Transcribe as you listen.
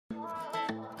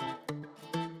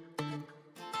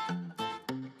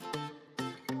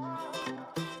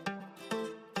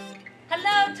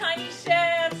Tiny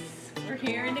Chefs. We're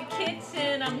here in the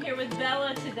kitchen. I'm here with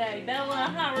Bella today. Bella,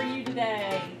 how are you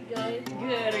today? Good.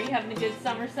 Good. Are you having a good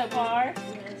summer so far?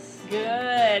 Yes.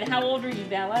 Good. How old are you,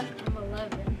 Bella? I'm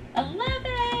 11.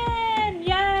 11!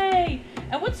 Yay!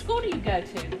 And what school do you go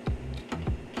to?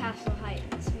 Castle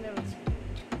Heights Middle School.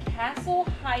 Castle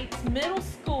Heights Middle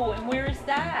School. And where is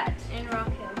that? In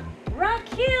Rock Hill. Rock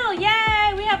Hill.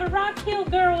 Yay! We have a Rock Hill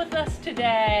girl with us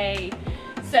today.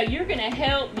 So you're going to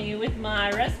help me with my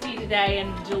recipe today,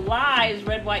 and July is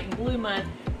red, white, and blue month.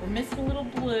 We're missing a little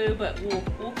blue, but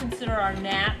we'll consider our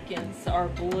napkins our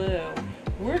blue.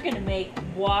 We're going to make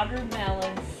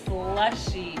watermelon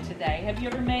slushy today. Have you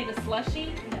ever made a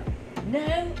slushy? No.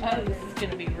 No? Oh, this is going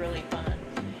to be really fun.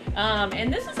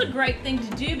 And this is a great thing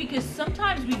to do because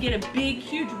sometimes we get a big,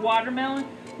 huge watermelon.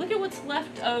 Look at what's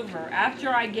left over. After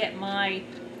I get my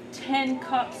 10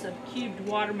 cups of cubed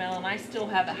watermelon, I still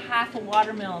have a half a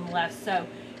watermelon left, so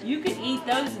you could eat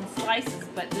those in slices,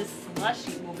 but this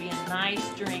slushy will be a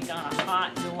nice drink on a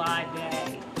hot July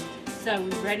day. So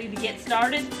we ready to get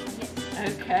started?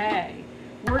 Yes. Okay,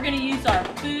 we're going to use our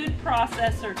food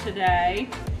processor today,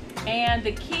 and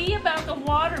the key about the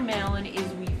watermelon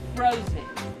is we froze it.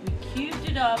 We cubed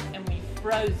it up and we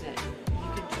froze it.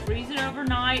 You could freeze it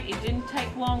overnight. It didn't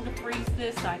take long to freeze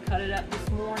this. I cut it up this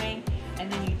morning.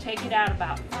 And then you take it out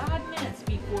about 5 minutes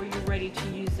before you're ready to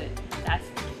use it. That's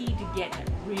the key to getting it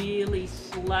really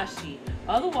slushy.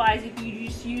 Otherwise, if you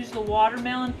just use the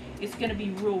watermelon, it's going to be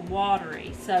real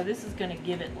watery. So this is going to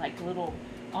give it like little,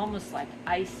 almost like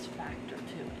ice factor to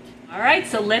it. All right,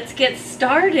 so let's get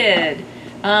started.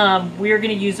 We're going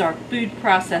to use our food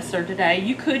processor today.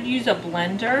 You could use a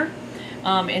blender.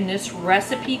 And this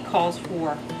recipe calls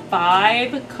for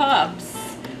 5 cups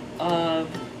of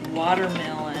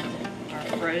watermelon.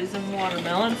 Frozen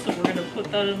watermelon, so we're going to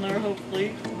put that in there.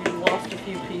 Hopefully we lost a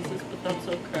few pieces, but that's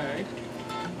okay.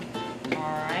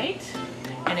 Alright,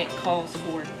 and it calls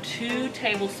for 2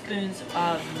 tablespoons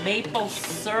of maple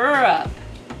syrup.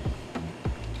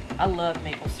 I love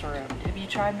maple syrup. Have you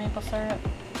tried maple syrup?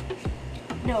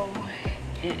 No.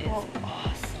 It is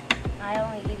awesome. I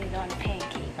only eat it on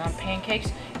pancakes. On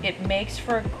pancakes, it makes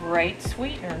for a great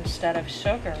sweetener instead of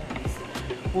sugar.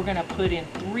 We're going to put in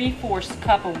 3/4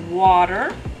 cup of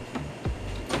water.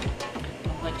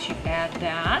 I'll let you add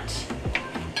that.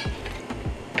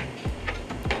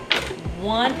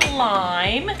 1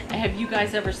 lime. Have you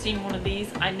guys ever seen one of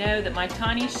these? I know that my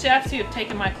tiny chefs who have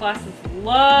taken my classes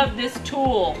love this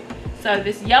tool. So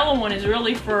this yellow one is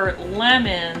really for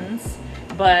lemons,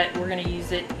 but we're going to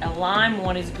use it. A lime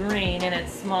one is green and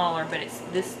it's smaller, but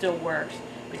this still works.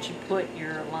 But you put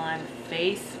your lime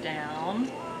face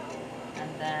down. And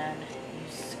then you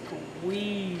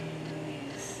squeeze.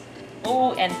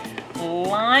 Oh, and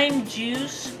lime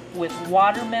juice with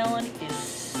watermelon is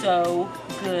so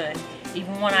good.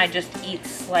 Even when I just eat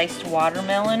sliced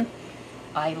watermelon,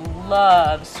 I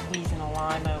love squeezing a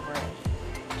lime over it.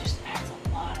 It just adds a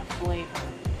lot of flavor.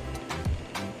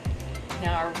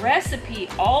 Now our recipe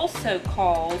also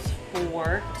calls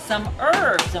for some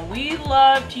herbs, and we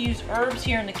love to use herbs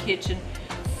here in the kitchen.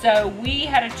 So we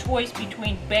had a choice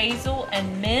between basil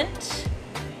and mint,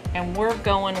 and we're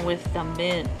going with the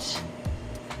mint.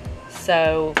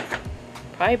 So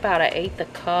probably about 1/8 a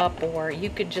cup, or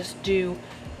you could just do,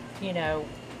 you know,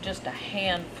 just a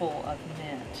handful of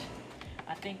mint.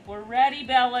 I think we're ready,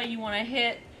 Bella. You want to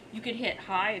hit, you could hit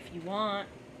high if you want.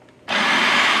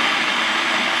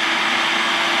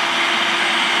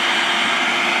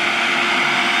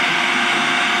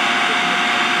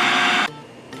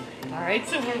 Alright,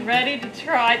 so we're ready to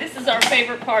try. This is our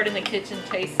favorite part in the kitchen,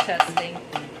 taste testing.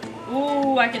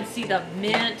 Ooh, I can see the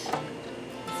mint.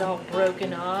 It's all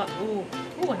broken up. Ooh,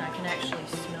 ooh, and I can actually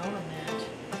smell the mint.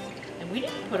 And we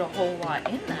didn't put a whole lot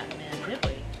in that mint, did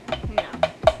we? No.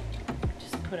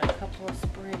 Just put a couple of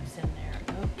sprigs in there.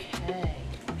 Okay.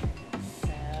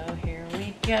 So here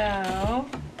we go.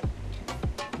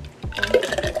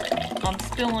 I'm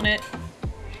spilling it.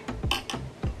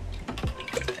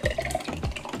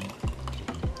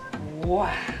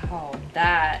 Wow,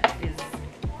 that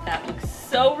looks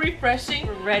so refreshing.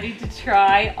 We're ready to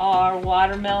try our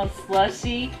watermelon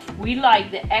slushy. We like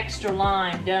the extra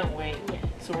lime, don't we? Yeah.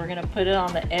 So we're gonna put it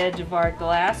on the edge of our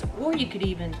glass, or you could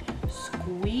even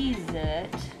squeeze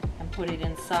it and put it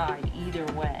inside, either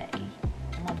way.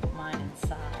 I'm gonna put mine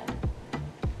inside.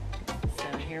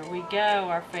 So here we go,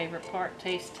 our favorite part,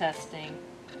 taste testing.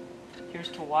 Here's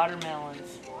to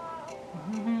watermelons.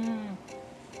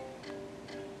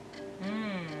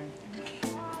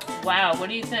 Wow, what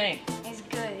do you think? It's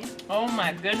good. Oh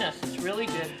my goodness, it's really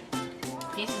good.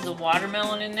 pieces of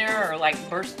watermelon in there are like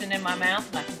bursting in my mouth,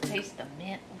 and I can taste the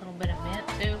mint, a little bit of mint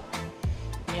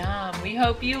too. Yum. We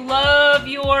hope you love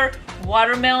your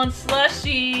watermelon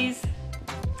slushies.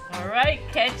 All right,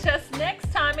 catch us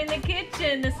next time in the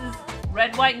kitchen. This is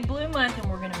Red, White, and Blue month, and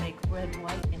we're gonna make red,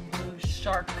 white, and blue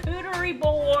charcuterie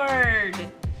board.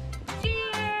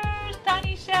 Cheers,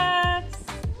 Tiny Chef.